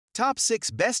Top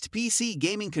 6 Best PC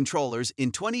Gaming Controllers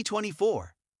in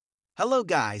 2024. Hello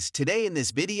guys, today in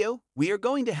this video, we are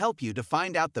going to help you to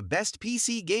find out the best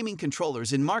PC gaming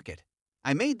controllers in market.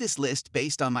 I made this list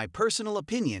based on my personal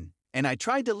opinion, and I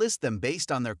tried to list them based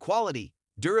on their quality,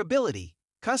 durability,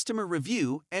 customer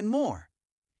review, and more.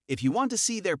 If you want to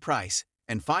see their price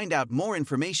and find out more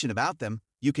information about them,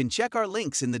 you can check our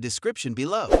links in the description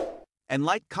below. And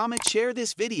like, comment, share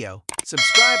this video,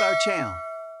 subscribe our channel.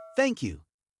 Thank you.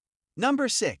 Number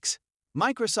 6.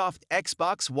 Microsoft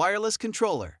Xbox Wireless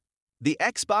Controller. The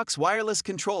Xbox Wireless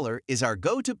Controller is our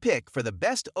go-to pick for the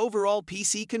best overall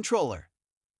PC controller.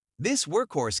 This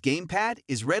workhorse gamepad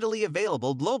is readily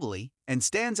available globally and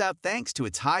stands out thanks to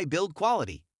its high build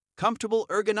quality, comfortable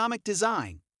ergonomic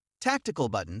design, tactical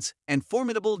buttons, and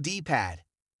formidable D-pad.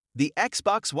 The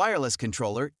Xbox Wireless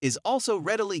Controller is also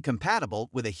readily compatible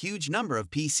with a huge number of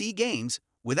PC games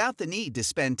without the need to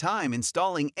spend time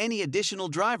installing any additional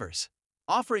drivers.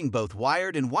 Offering both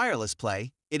wired and wireless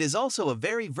play, it is also a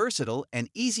very versatile and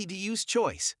easy-to-use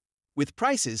choice, with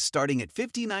prices starting at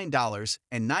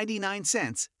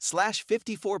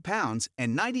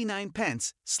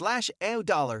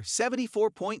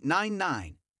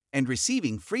 $59.99/$54.99 and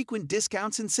receiving frequent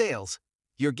discounts and sales.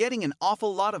 You're getting an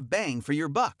awful lot of bang for your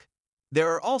buck.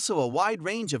 There are also a wide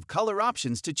range of color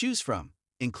options to choose from,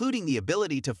 including the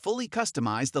ability to fully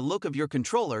customize the look of your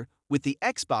controller with the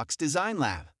Xbox Design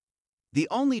Lab. The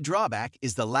only drawback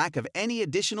is the lack of any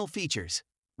additional features.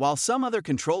 While some other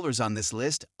controllers on this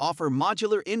list offer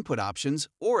modular input options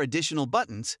or additional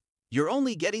buttons, you're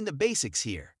only getting the basics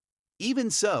here. Even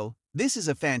so, this is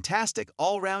a fantastic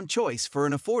all-round choice for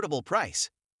an affordable price.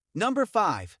 Number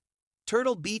 5.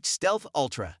 Turtle Beach Stealth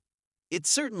Ultra. It's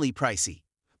certainly pricey,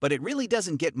 but it really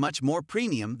doesn't get much more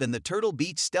premium than the Turtle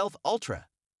Beach Stealth Ultra.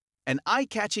 An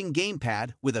eye-catching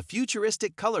gamepad with a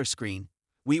futuristic color screen,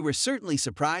 we were certainly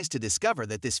surprised to discover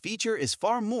that this feature is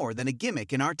far more than a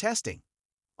gimmick in our testing.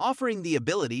 Offering the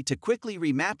ability to quickly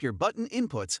remap your button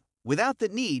inputs without the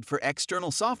need for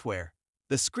external software,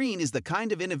 the screen is the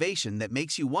kind of innovation that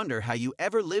makes you wonder how you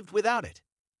ever lived without it.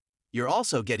 You're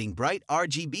also getting bright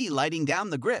RGB lighting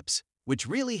down the grips, which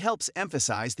really helps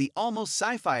emphasize the almost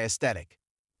sci-fi aesthetic.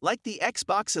 Like the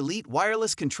Xbox Elite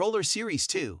Wireless Controller Series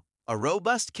 2, a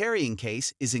robust carrying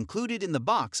case is included in the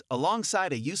box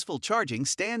alongside a useful charging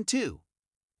stand too.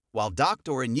 While docked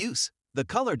or in use, the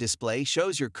color display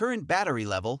shows your current battery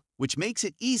level, which makes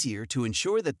it easier to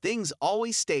ensure that things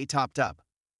always stay topped up.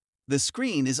 The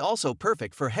screen is also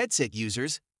perfect for headset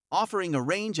users, offering a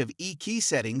range of EQ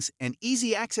settings and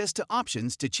easy access to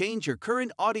options to change your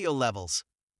current audio levels.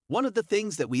 One of the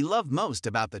things that we love most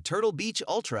about the Turtle Beach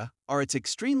Ultra are its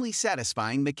extremely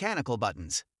satisfying mechanical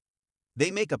buttons. They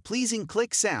make a pleasing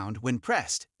click sound when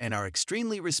pressed and are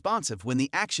extremely responsive when the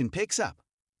action picks up.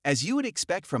 As you would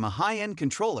expect from a high-end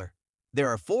controller, there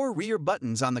are 4 rear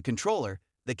buttons on the controller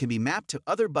that can be mapped to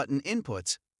other button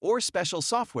inputs or special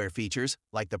software features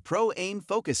like the Pro Aim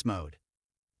Focus Mode.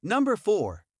 Number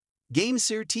 4.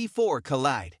 GameSir T4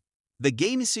 Kaleid. The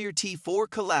GameSir T4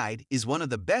 Kaleid is one of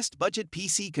the best budget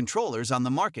PC controllers on the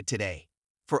market today.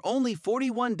 For only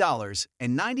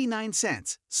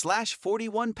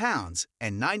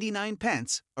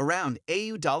 $41.99/£41.99, around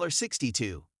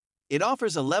 $62. It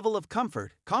offers a level of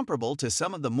comfort comparable to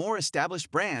some of the more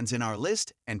established brands in our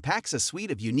list and packs a suite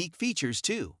of unique features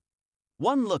too.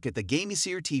 One look at the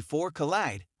GameSir T4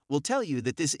 Kaleid will tell you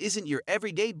that this isn't your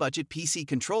everyday budget PC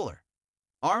controller.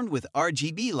 Armed with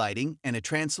RGB lighting and a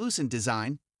translucent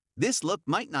design, this look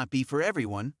might not be for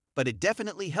everyone, but it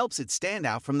definitely helps it stand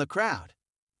out from the crowd.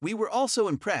 We were also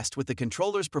impressed with the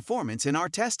controller's performance in our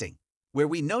testing, where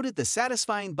we noted the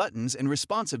satisfying buttons and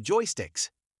responsive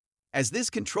joysticks. As this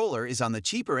controller is on the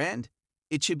cheaper end,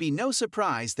 it should be no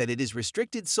surprise that it is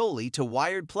restricted solely to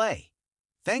wired play.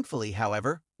 Thankfully,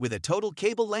 however, with a total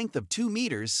cable length of 2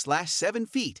 meters/7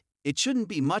 feet, it shouldn't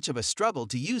be much of a struggle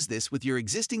to use this with your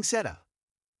existing setup.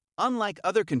 Unlike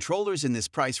other controllers in this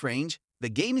price range,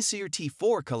 the GameSir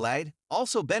T4 Kaleid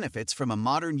also benefits from a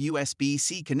modern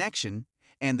USB-C connection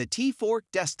and the T4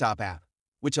 desktop app,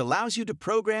 which allows you to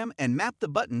program and map the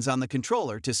buttons on the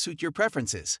controller to suit your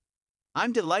preferences.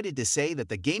 I'm delighted to say that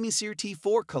the GameSir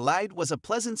T4 Kaleid was a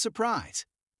pleasant surprise.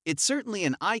 It's certainly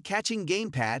an eye-catching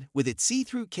gamepad with its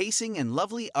see-through casing and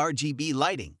lovely RGB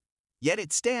lighting, yet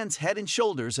it stands head and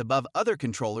shoulders above other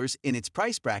controllers in its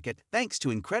price bracket thanks to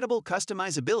incredible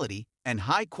customizability and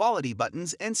high-quality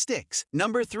buttons and sticks.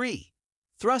 Number 3.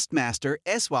 Thrustmaster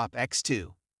eSwap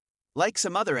X2. Like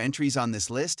some other entries on this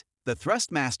list, the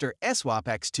Thrustmaster eSwap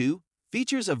X2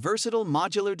 features a versatile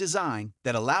modular design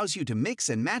that allows you to mix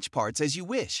and match parts as you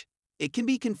wish. It can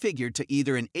be configured to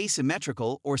either an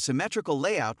asymmetrical or symmetrical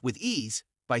layout with ease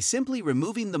by simply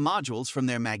removing the modules from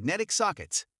their magnetic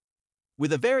sockets.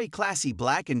 With a very classy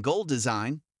black and gold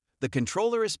design, the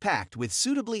controller is packed with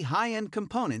suitably high-end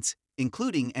components,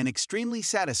 including an extremely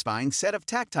satisfying set of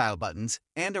tactile buttons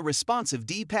and a responsive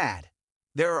D-pad.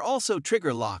 There are also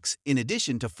trigger locks in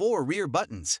addition to 4 rear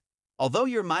buttons. Although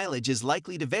your mileage is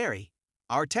likely to vary,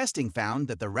 our testing found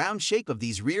that the round shape of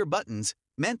these rear buttons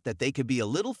meant that they could be a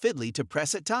little fiddly to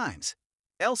press at times.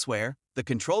 Elsewhere, the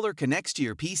controller connects to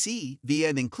your PC via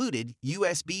an included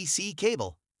USB-C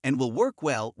cable and will work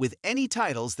well with any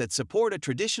titles that support a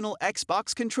traditional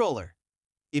Xbox controller.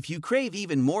 If you crave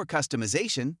even more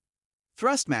customization,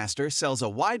 Thrustmaster sells a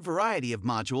wide variety of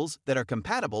modules that are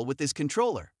compatible with this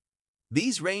controller.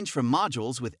 These range from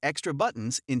modules with extra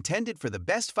buttons intended for the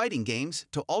best fighting games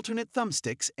to alternate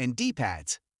thumbsticks and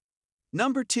D-pads.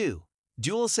 Number 2.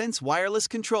 DualSense Wireless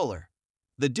Controller.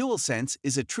 The DualSense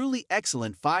is a truly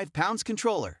excellent 5-pound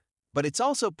controller, but it's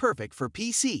also perfect for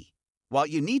PC. While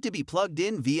you need to be plugged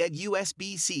in via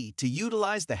USB-C to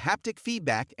utilize the haptic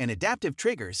feedback and adaptive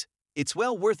triggers, it's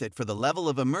well worth it for the level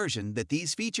of immersion that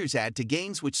these features add to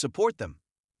games which support them.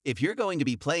 If you're going to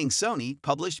be playing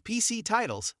Sony-published PC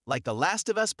titles like The Last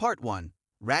of Us Part 1,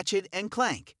 Ratchet &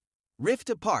 Clank,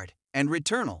 Rift Apart, and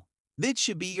Returnal, this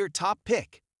should be your top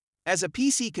pick. As a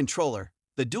PC controller,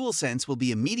 the DualSense will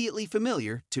be immediately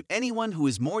familiar to anyone who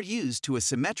is more used to a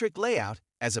symmetric layout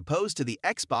as opposed to the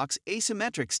Xbox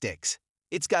asymmetric sticks.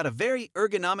 It's got a very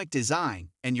ergonomic design,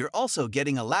 and you're also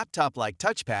getting a laptop-like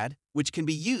touchpad, which can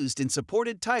be used in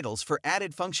supported titles for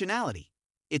added functionality.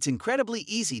 It's incredibly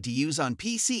easy to use on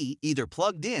PC either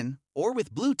plugged in or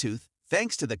with Bluetooth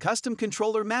thanks to the custom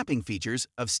controller mapping features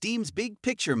of Steam's Big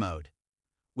Picture mode.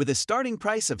 With a starting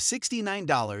price of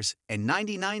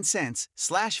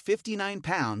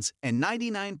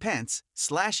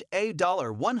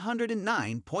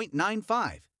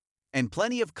 $69.99/$59.99/$109.95 and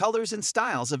plenty of colors and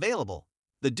styles available,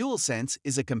 the DualSense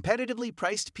is a competitively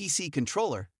priced PC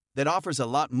controller that offers a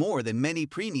lot more than many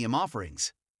premium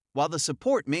offerings. While the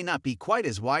support may not be quite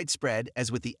as widespread as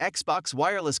with the Xbox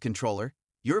wireless controller,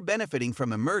 you're benefiting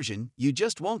from immersion you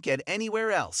just won't get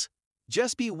anywhere else.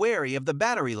 Just be wary of the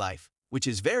battery life, which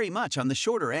is very much on the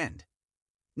shorter end.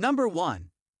 Number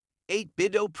 1.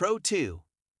 8BitDo Pro 2.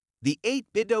 The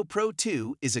 8BitDo Pro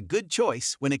 2 is a good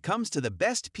choice when it comes to the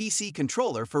best PC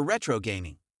controller for retro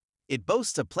gaming. It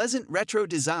boasts a pleasant retro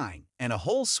design and a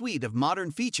whole suite of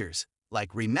modern features,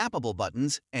 like remappable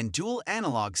buttons and dual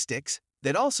analog sticks,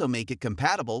 that also make it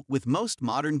compatible with most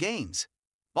modern games.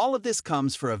 All of this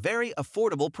comes for a very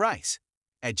affordable price.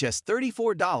 At just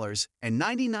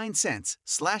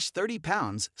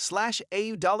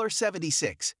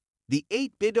 $34.99/£30/AU$76, the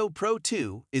 8BitDo Pro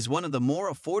 2 is one of the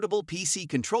more affordable PC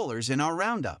controllers in our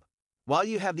roundup. While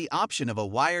you have the option of a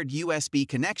wired USB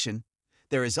connection,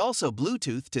 there is also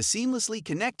Bluetooth to seamlessly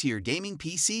connect to your gaming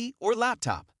PC or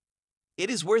laptop.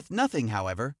 It is worth nothing,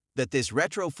 however, that this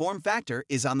retro form factor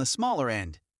is on the smaller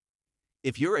end.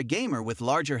 If you're a gamer with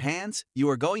larger hands, you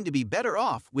are going to be better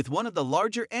off with one of the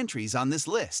larger entries on this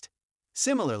list.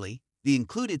 Similarly, the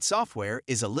included software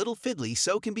is a little fiddly,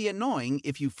 so can be annoying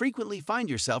if you frequently find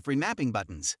yourself remapping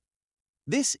buttons.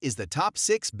 This is the top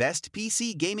 6 best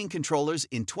PC gaming controllers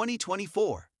in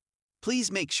 2024.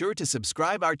 Please make sure to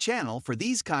subscribe our channel for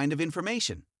these kind of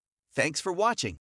information. Thanks for watching.